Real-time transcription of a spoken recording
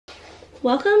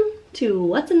Welcome to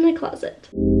What's in My Closet.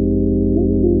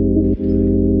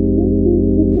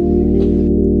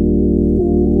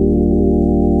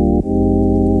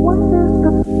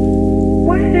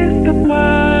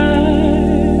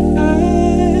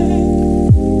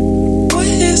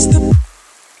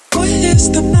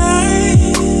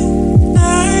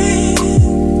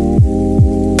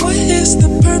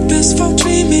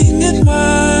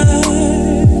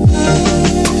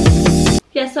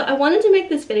 Yeah, so I wanted to make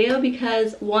this video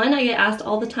because one, I get asked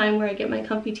all the time where I get my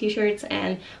comfy t-shirts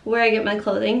and where I get my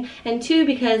clothing, and two,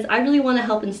 because I really want to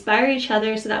help inspire each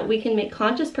other so that we can make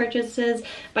conscious purchases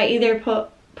by either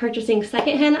purchasing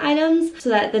secondhand items so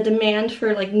that the demand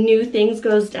for like new things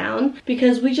goes down,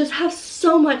 because we just have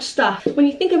so much stuff. When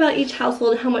you think about each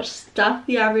household and how much stuff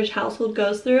the average household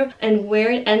goes through and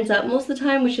where it ends up most of the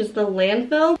time, which is the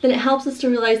landfill, then it helps us to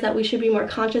realize that we should be more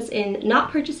conscious in not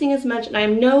purchasing as much. And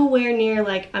I'm nowhere near,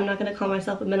 like, I'm not going to call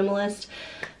myself a minimalist,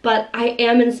 but I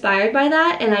am inspired by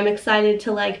that, and I'm excited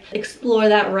to like explore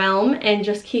that realm and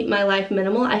just keep my life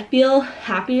minimal. I feel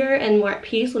happier and more at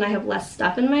peace when I have less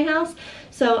stuff in my house.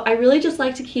 So I really just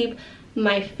like to keep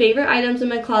my favorite items in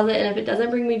my closet, and if it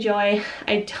doesn't bring me joy,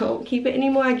 I don't keep it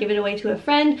anymore. I give it away to a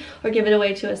friend or give it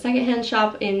away to a secondhand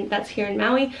shop that's here in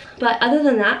Maui. But other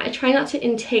than that, I try not to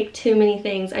intake too many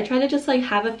things. I try to just like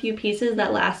have a few pieces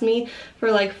that last me for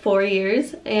like 4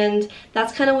 years, and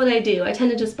that's kind of what I do. I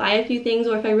tend to just buy a few things,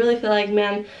 or if I really feel like,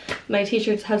 man, my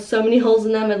t-shirts have so many holes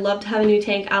in them, I'd love to have a new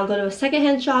tank, I'll go to a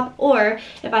secondhand shop. Or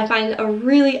if I find a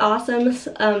really awesome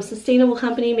sustainable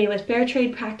company made with fair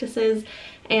trade practices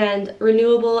and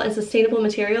renewable and sustainable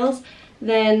materials,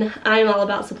 then I'm all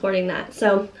about supporting that.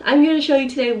 So I'm here to show you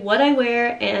today what I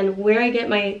wear and where I get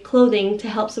my clothing to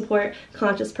help support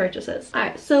conscious purchases.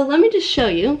 Alright, so let me just show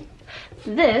you.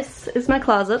 This is my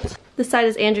closet. This side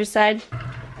is Andrew's side.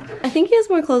 I think he has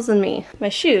more clothes than me. My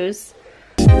shoes.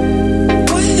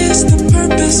 What is the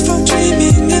purpose for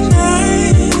dreaming at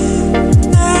night?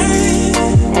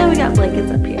 And we got blankets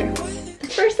up here. The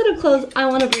first set of clothes I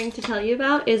want to bring to tell you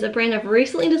about is a brand I've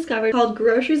recently discovered called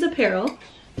Groceries Apparel.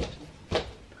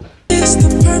 It's the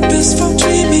purpose for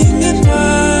dreaming at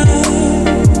night.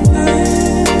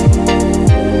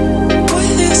 What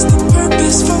is the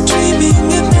purpose for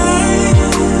dreaming at night?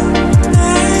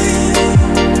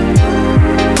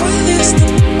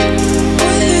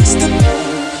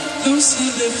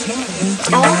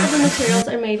 All of the materials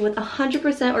are made with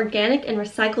 100% organic and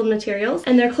recycled materials,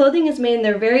 and their clothing is made in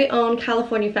their very own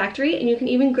California factory, and you can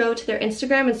even go to their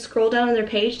Instagram and scroll down on their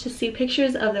page to see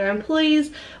pictures of their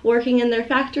employees working in their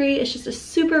factory. It's just a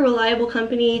super reliable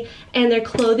company, and their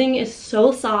clothing is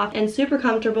so soft and super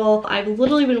comfortable. I've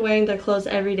literally been wearing their clothes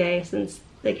every day since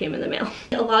they came in the mail.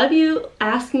 A lot of you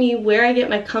ask me where I get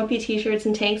my comfy t-shirts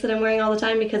and tanks that I'm wearing all the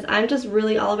time, because I'm just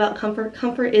really all about comfort.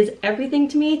 Comfort is everything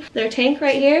to me. Their tank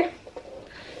right here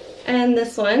and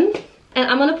this one. And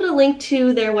I'm gonna put a link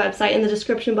to their website in the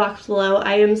description box below.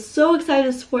 I am so excited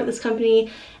to support this company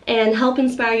and help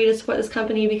inspire you to support this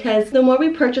company, because the more we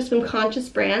purchase from conscious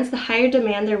brands, the higher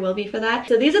demand there will be for that.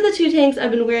 So these are the two tanks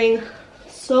I've been wearing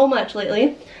so much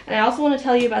lately. And I also want to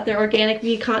tell you about their organic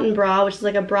V cotton bra, which is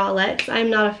like a bralette, because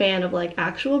I'm not a fan of like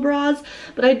actual bras,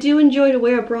 but I do enjoy to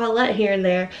wear a bralette here and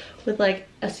there with like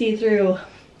a see-through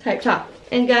type top.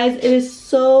 And guys, it is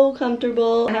so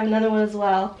comfortable. I have another one as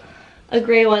well, a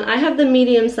gray one. I have the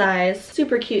medium size,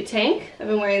 super cute tank. I've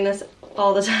been wearing this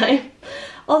all the time.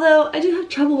 Although I do have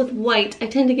trouble with white. I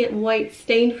tend to get white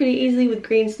stained pretty easily with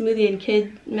green smoothie and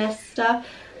kid mess stuff.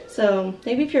 So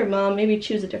maybe if you're a mom, maybe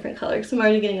choose a different color, because I'm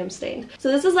already getting them stained.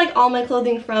 So this is like all my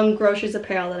clothing from Groceries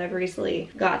Apparel that I've recently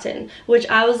gotten, which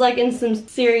I was like in some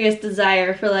serious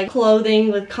desire for like clothing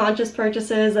with conscious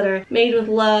purchases that are made with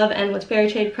love and with fair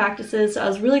trade practices. So I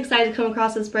was really excited to come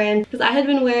across this brand, because I had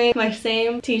been wearing my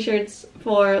same t-shirts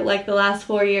for like the last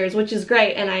 4 years, which is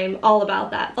great, and I am all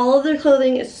about that. All of their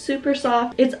clothing is super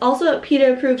soft. It's also a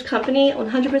PETA approved company,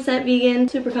 100% vegan,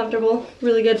 super comfortable,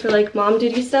 really good for like mom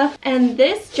duty stuff. And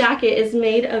this jacket is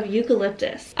made of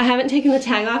eucalyptus. I haven't taken the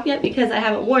tag off yet because I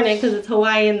haven't worn it because it's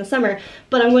Hawaii in the summer,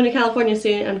 but I'm going to California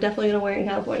soon, and I'm definitely gonna wear it in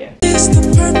California. It's the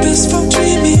purpose for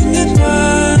dreaming at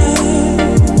night.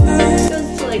 It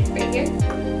goes to like right here.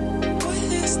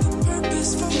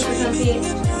 Super comfy.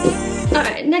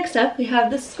 Alright, next up we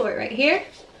have this skirt right here.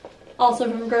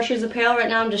 Also from Groceries Apparel. Right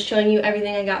now I'm just showing you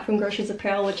everything I got from Groceries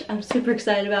Apparel, which I'm super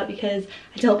excited about because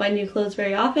I don't buy new clothes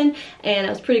very often, and I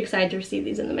was pretty excited to receive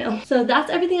these in the mail. So that's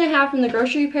everything I have from the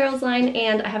Grocery Apparel's line,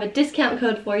 and I have a discount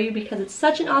code for you because it's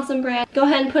such an awesome brand. Go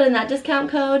ahead and put in that discount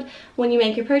code when you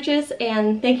make your purchase,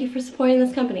 and thank you for supporting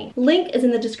this company. Link is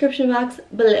in the description box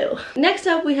below. Next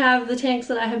up we have the tanks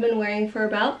that I have been wearing for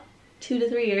about 2 to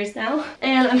 3 years now.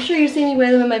 And I'm sure you've seen me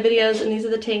wear them in my videos, and these are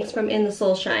the tanks from In the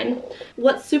Soul Shine.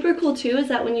 What's super cool too is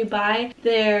that when you buy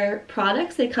their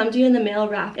products, they come to you in the mail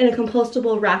wrapped in a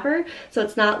compostable wrapper, so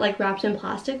it's not like wrapped in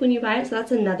plastic when you buy it, so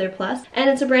that's another plus. And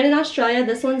it's a brand in Australia.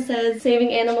 This one says,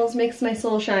 saving animals makes my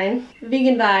soul shine.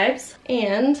 Vegan vibes,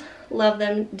 and love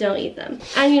them, don't eat them.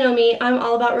 And you know me, I'm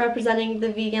all about representing the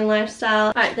vegan lifestyle.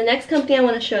 Alright, the next company I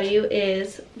want to show you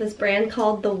is this brand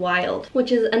called The Wild,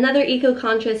 which is another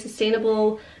eco-conscious,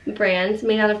 sustainable brand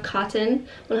made out of cotton.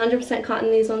 100%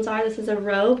 cotton these ones are. This is a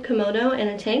robe, kimono, and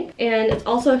a tank. And it's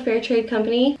also a fair trade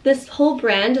company. This whole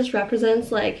brand just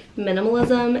represents like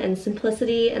minimalism and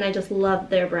simplicity, and I just love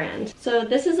their brand. So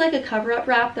this is like a cover-up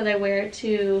wrap that I wear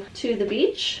to the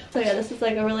beach. So yeah, this is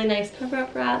like a really nice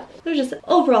cover-up wrap. They're just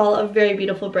overall a very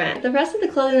beautiful brand. The rest of the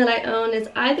clothing that I own is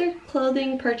either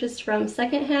clothing purchased from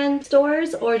secondhand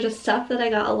stores or just stuff that I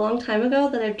got a long time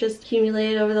ago that I've just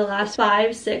accumulated over the last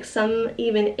 5, 6, some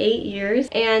even 8 years.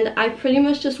 And I pretty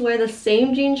much just wear the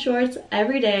same jean shorts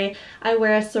every day. I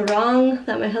wear a sarong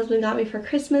that my husband got me for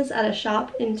Christmas at a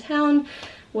shop in town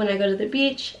when I go to the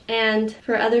beach. And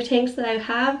for other tanks that I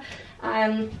have,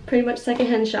 pretty much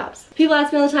secondhand shops. People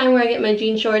ask me all the time where I get my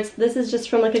jean shorts. This is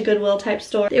just from like a Goodwill type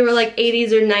store. They were like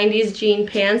 80s or 90s jean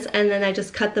pants, and then I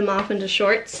just cut them off into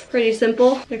shorts. Pretty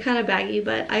simple. They're kind of baggy,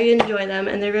 but I enjoy them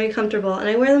and they're very comfortable and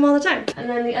I wear them all the time. And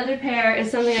then the other pair is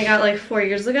something I got like 4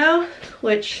 years ago,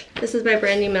 which this is by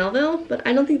Brandy Melville, but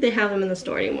I don't think they have them in the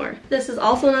store anymore. This is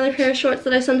also another pair of shorts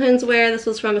that I sometimes wear. This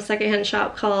was from a secondhand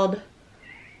shop called,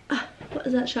 what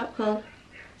is that shop called?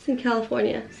 It's in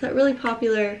California. It's that really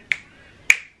popular,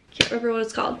 can't remember what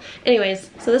it's called. Anyways,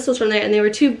 so this was from there, and they were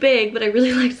too big, but I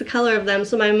really liked the color of them,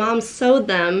 so my mom sewed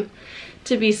them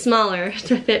to be smaller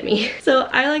to fit me. So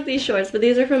I like these shorts, but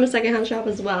these are from a secondhand shop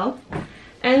as well.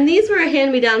 And these were a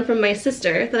hand-me-down from my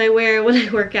sister that I wear when I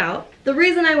work out. The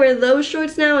reason I wear those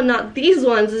shorts now and not these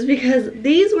ones is because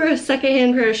these were a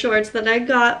secondhand pair of shorts that I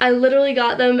got. I literally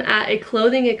got them at a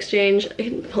clothing exchange. I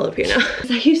can pull up here now.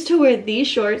 I used to wear these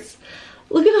shorts.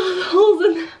 Look at all the holes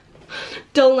in them.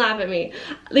 Don't laugh at me.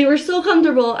 They were so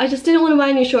comfortable. I just didn't want to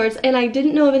buy new shorts, and I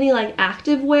didn't know of any like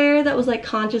active wear that was like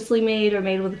consciously made or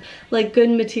made with like good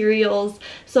materials.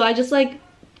 So I just like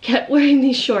kept wearing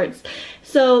these shorts.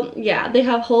 So yeah, they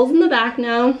have holes in the back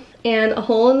now, and a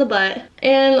hole in the butt,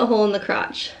 and a hole in the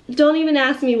crotch. Don't even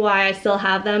ask me why I still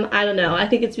have them. I don't know. I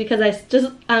think it's because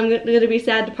I'm gonna be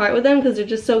sad to part with them because they're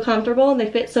just so comfortable and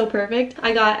they fit so perfect.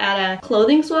 I got at a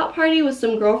clothing swap party with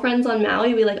some girlfriends on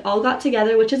Maui. We like all got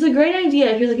together, which is a great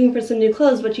idea if you're looking for some new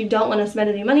clothes but you don't want to spend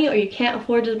any money or you can't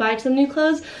afford to buy some new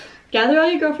clothes. Gather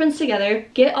all your girlfriends together,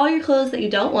 get all your clothes that you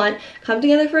don't want, come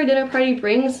together for a dinner party,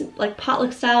 bring like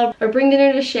potluck style, or bring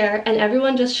dinner to share, and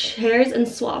everyone just shares and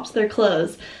swaps their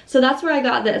clothes. So that's where I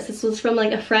got this. This was from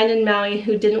like a friend in Maui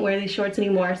who didn't wear these shorts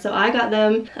anymore. So I got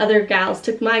them, other gals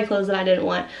took my clothes that I didn't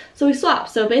want. So we swapped,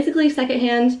 so basically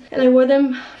secondhand, and I wore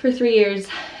them for 3 years,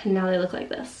 and now they look like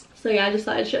this. So yeah, I just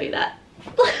thought I'd show you that.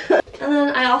 And then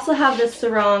I also have this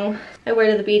sarong I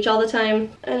wear to the beach all the time,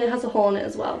 and it has a hole in it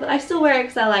as well, but I still wear it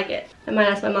because I like it. I might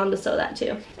ask my mom to sew that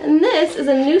too. And this is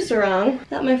a new sarong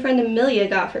that my friend Amelia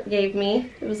gave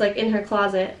me. It was like in her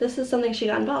closet. This is something she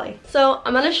got in Bali. So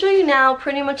I'm gonna show you now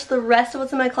pretty much the rest of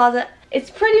what's in my closet. It's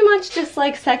pretty much just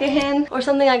like secondhand or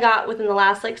something I got within the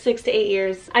last like 6 to 8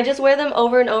 years. I just wear them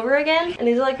over and over again, and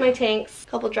these are like my tanks, a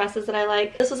couple dresses that I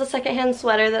like. This was a secondhand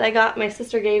sweater that I got, my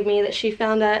sister gave me, that she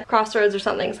found at Crossroads or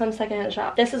something, some secondhand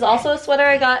shop. This is also a sweater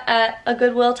I got at a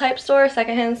Goodwill type store,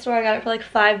 secondhand store. I got it for like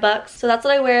 $5. So that's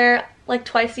what I wear like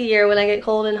twice a year when I get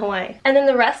cold in Hawaii. And then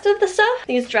the rest of the stuff,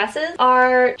 these dresses,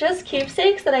 are just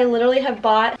keepsakes that I literally have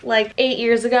bought like 8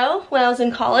 years ago when I was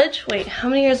in college. Wait, how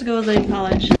many years ago was I in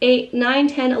college? 8, 9,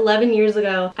 10, 11 years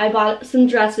ago. I bought some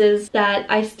dresses that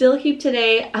I still keep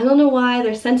today. I don't know why,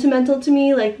 they're sentimental to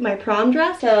me, like my prom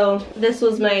dress. So this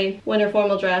was my winter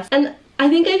formal dress. And I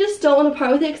think I just don't want to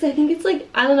part with it because I think it's like,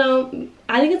 I don't know,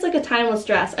 I think it's like a timeless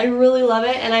dress. I really love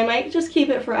it, and I might just keep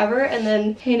it forever and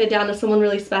then hand it down to someone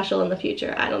really special in the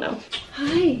future. I don't know.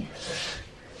 Hi.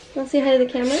 Want to say hi to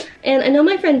the camera? And I know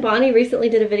my friend Bonnie recently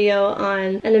did a video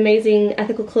on an amazing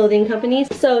ethical clothing company,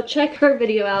 so check her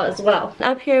video out as well.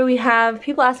 Up here we have,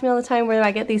 people ask me all the time where do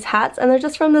I get these hats, and they're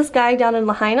just from this guy down in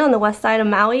Lahaina on the west side of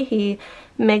Maui. He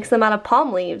makes them out of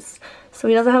palm leaves. So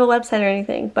he doesn't have a website or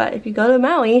anything, but if you go to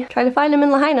Maui, try to find him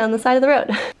in Lahaina on the side of the road.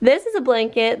 This is a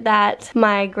blanket that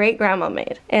my great-grandma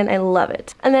made, and I love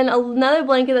it. And then another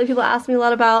blanket that people ask me a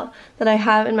lot about that I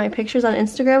have in my pictures on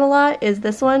Instagram a lot is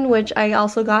this one, which I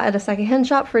also got at a secondhand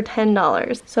shop for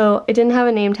 $10. So it didn't have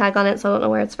a name tag on it, so I don't know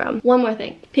where it's from. One more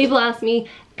thing. People ask me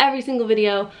every single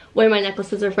video where my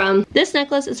necklaces are from. This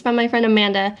necklace is from my friend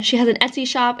Amanda. She has an Etsy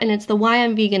shop and it's the Why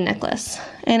I'm Vegan necklace.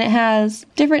 And it has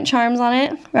different charms on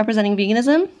it representing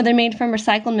veganism. They're made from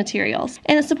recycled materials.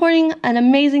 And it's supporting an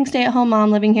amazing stay-at-home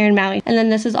mom living here in Maui. And then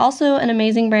this is also an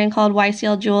amazing brand called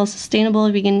YCL Jewels,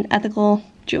 Sustainable Vegan Ethical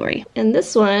Jewelry. And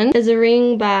this one is a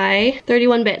ring by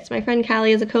 31 Bits. My friend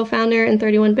Callie is a co-founder in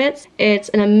 31 Bits. It's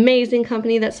an amazing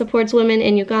company that supports women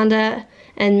in Uganda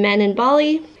and men in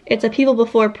Bali. It's a people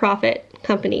before profit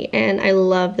company and I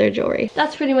love their jewelry.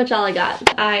 That's pretty much all I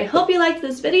got. I hope you liked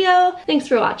this video. Thanks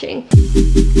for watching.